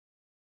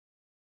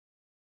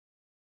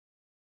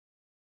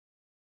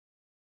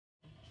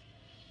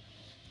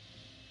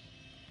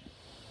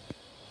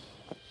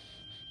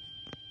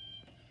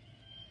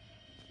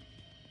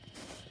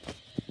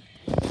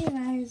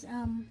guys,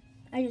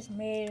 I just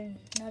made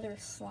another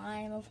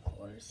slime, of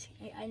course.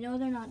 I know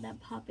they're not that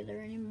popular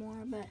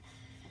anymore, but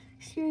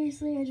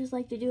seriously, I just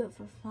like to do it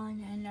for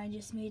fun, and I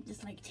just made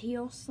this like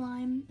teal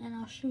slime, and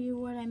I'll show you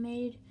what I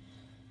made,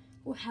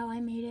 or how I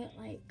made it,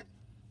 like,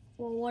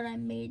 well, what I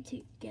made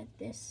to get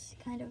this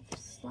kind of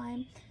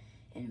slime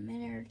in a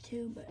minute or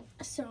two.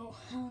 But so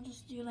I'll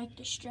just do like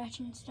the stretch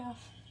and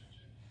stuff.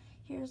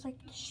 Here's like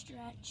the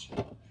stretch.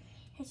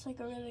 It's like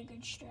a really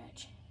good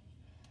stretch.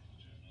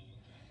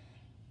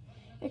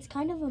 It's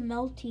kind of a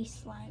melty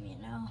slime, you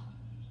know.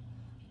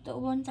 The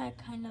ones I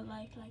kind of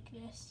like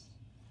this.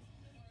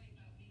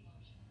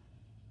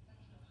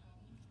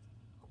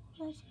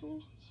 That's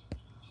cool.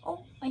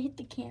 Oh, I hit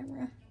the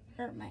camera,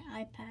 or my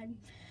iPad,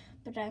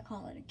 but I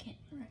call it a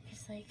camera.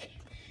 It's like,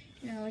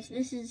 you know,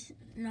 this is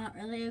not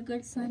really a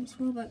good slime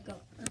swirl, but go,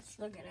 let's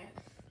look at it.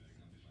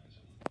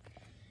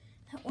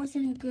 That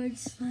wasn't a good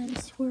slime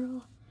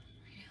swirl,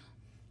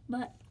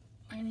 but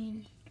I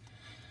mean,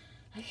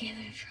 I gave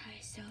it a try,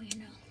 so you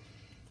know.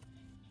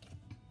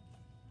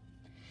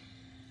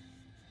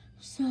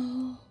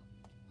 So,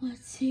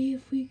 let's see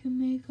if we can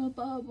make a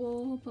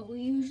bubble, but we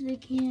usually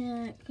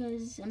can't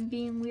because I'm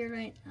being weird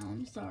right now.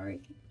 I'm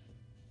sorry.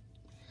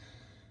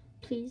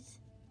 Please.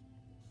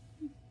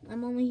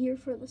 I'm only here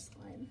for the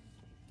slime.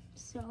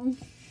 So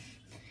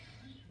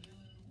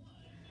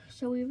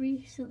we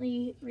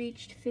recently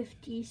reached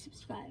 50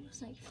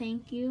 subscribers. Like,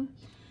 thank you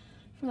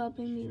for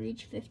helping me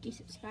reach 50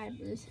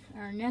 subscribers.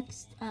 Our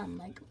next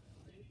like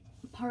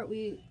part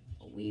we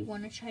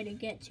want to try to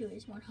get to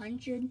is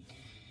 100.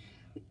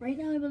 Right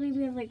now I believe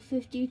we have like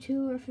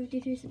 52 or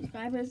 53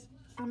 subscribers.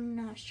 I'm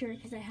not sure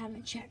because I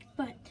haven't checked,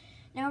 but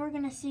now we're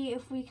gonna see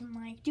if we can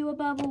like do a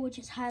bubble, which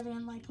is highly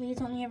unlikely.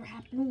 It's only ever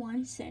happened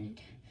once, and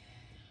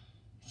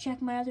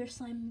check my other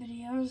slime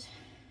videos.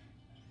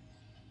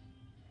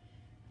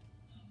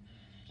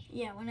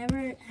 Yeah, whenever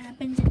it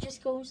happens, it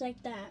just goes like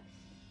that.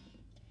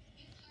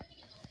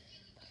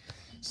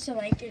 So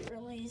like it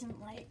really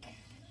isn't like,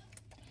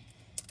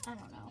 I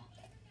don't know.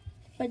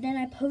 But then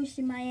I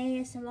posted my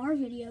ASMR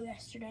video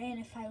yesterday,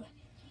 and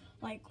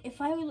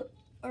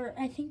or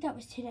I think that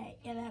was today.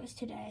 Yeah, that was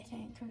today, I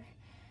think.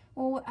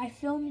 Well, I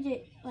filmed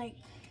it like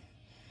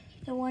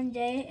the one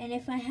day, and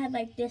if I had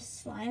like this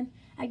slime,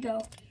 I'd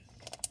go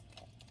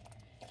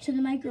to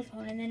the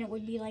microphone, and then it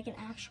would be like an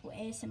actual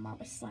ASMR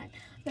with slime.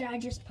 But I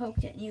just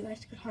poked it, and you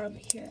guys could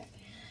hardly hear it.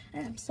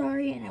 And I'm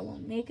sorry, and I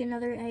won't make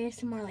another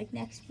ASMR like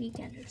next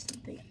weekend or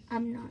something.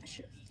 I'm not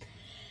sure.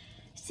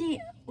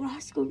 See,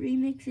 Roscoe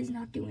Remix is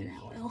not doing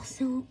that well.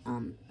 So,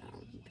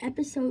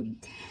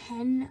 episode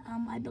 10,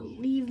 I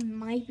believe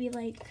might be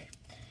like,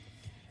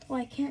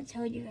 well, I can't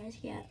tell you guys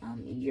yet.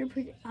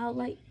 I'll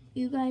let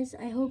you guys,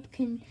 I hope,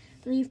 can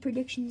leave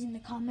predictions in the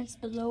comments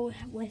below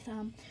with,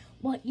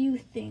 what you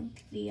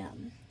think the,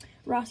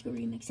 Roscoe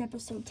Remix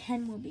episode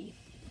 10 will be.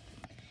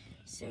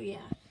 So, yeah.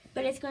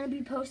 But it's going to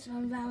be posted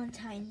on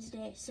Valentine's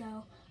Day,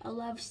 so a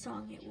love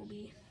song it will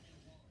be.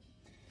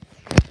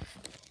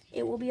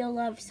 It will be a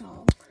love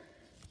song.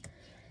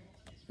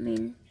 I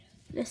mean,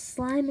 the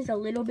slime is a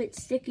little bit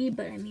sticky,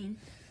 but I mean,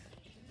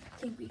 I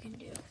think we can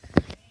do.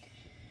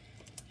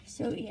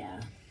 So yeah.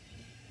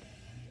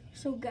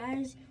 So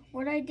guys,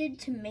 what I did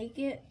to make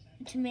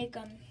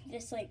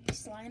this like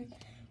slime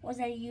was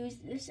I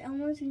used this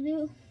Elmer's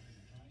glue.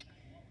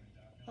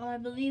 I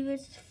believe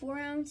it's 4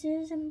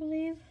 ounces, I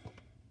believe.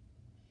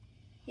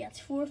 Yeah, it's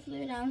 4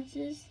 fluid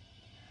ounces.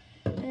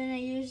 And then I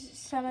used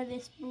some of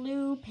this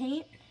blue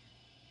paint.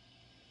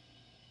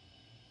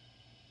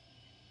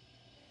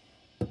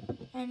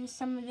 And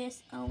some of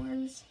this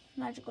Elmer's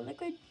magical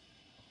liquid,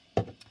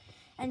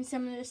 and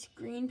some of this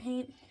green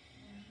paint.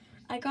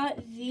 I got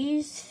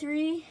these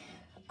 3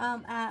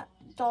 at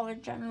Dollar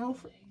General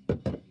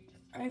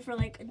for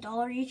like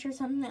 $1 each or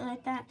something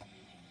like that.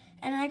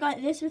 And I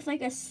got this with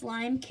like a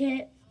slime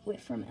kit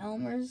from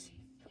Elmer's.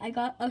 I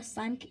got a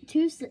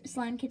 2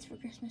 slime kits for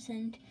Christmas,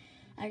 and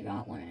I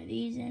got one of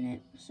these in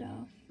it.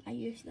 So I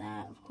used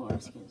that, of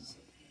course, because.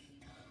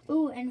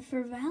 Ooh, and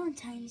for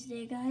Valentine's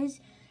Day,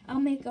 guys, I'll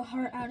make a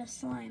heart out of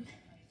slime.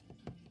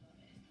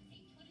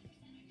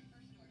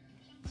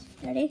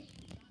 Ready?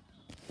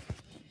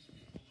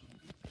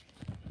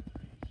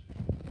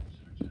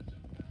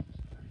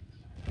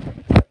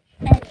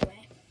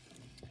 Anyway,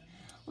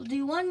 we'll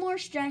do one more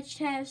stretch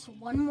test,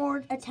 one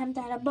more attempt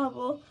at a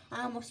bubble.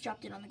 I almost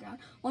dropped it on the ground.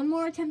 One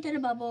more attempt at a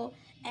bubble,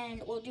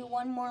 and we'll do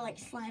one more like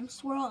slime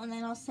swirl, and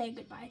then I'll say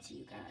goodbye to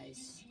you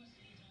guys.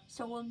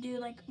 So we'll do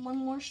like one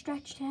more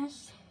stretch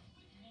test.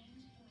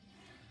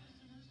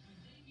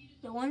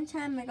 The one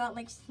time I got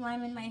like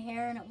slime in my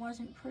hair and it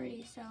wasn't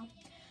pretty, so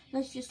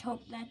let's just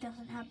hope that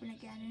doesn't happen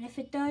again. And if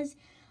it does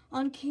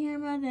on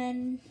camera,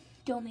 then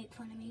don't make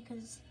fun of me,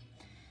 because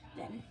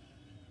then,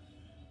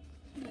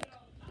 look.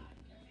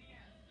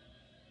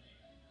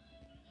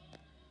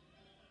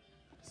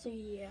 So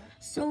yeah.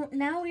 So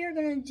now we are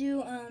gonna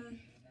do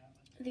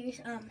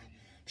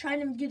try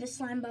to do the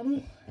slime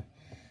bubble,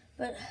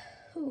 but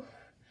whew,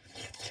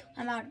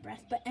 I'm out of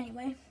breath. But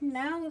anyway,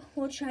 now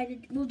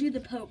we'll do the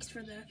pokes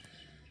for the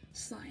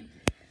slime.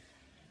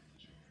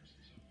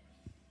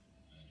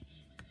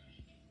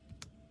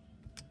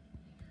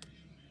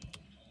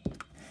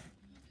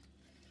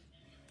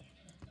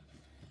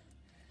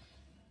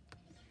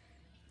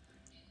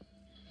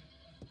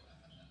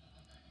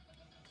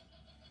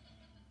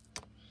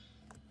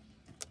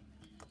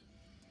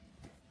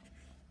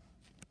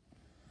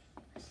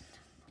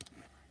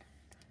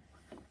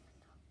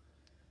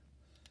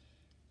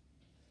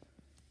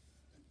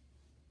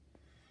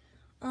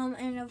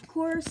 And of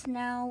course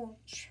now we'll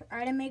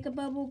try to make a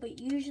bubble, but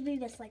usually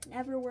this like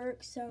never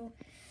works, so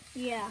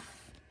yeah.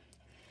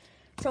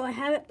 So I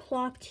have it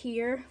plopped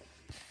here,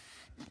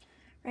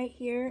 right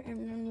here,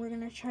 and then we're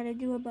gonna try to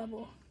do a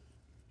bubble.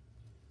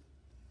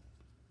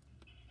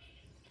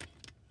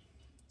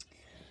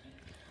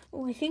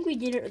 Oh, I think we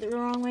did it the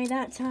wrong way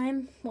that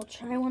time. We'll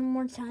try one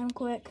more time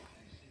quick.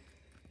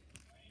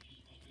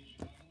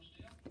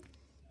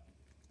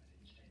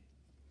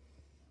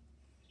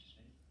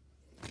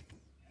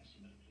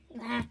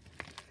 Nah.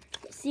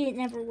 See, it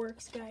never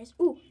works, guys.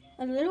 Ooh,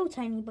 a little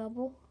tiny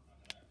bubble.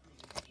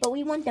 But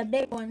we want the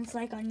big ones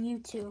like on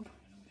YouTube.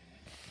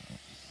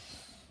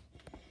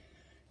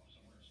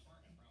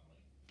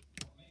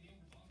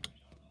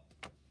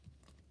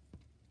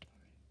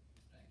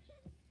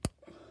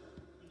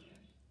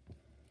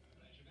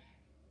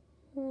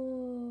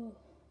 Whoa.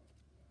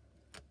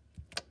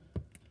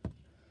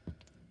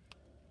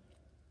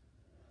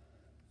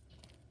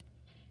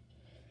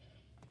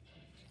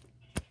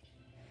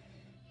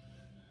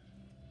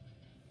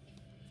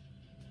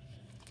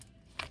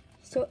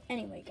 So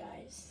anyway,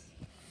 guys,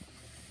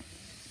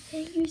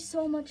 thank you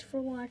so much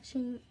for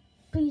watching.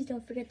 Please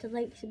don't forget to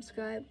like,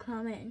 subscribe,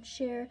 comment, and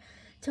share.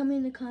 Tell me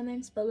in the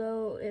comments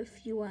below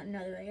if you want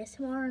another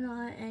ASMR or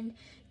not, and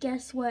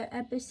guess what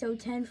episode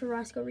 10 for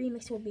Roscoe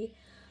Remix will be.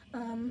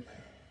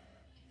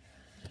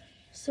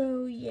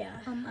 So yeah,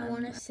 I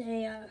want to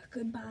say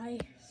goodbye.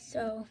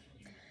 So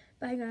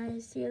bye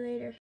guys, see you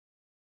later.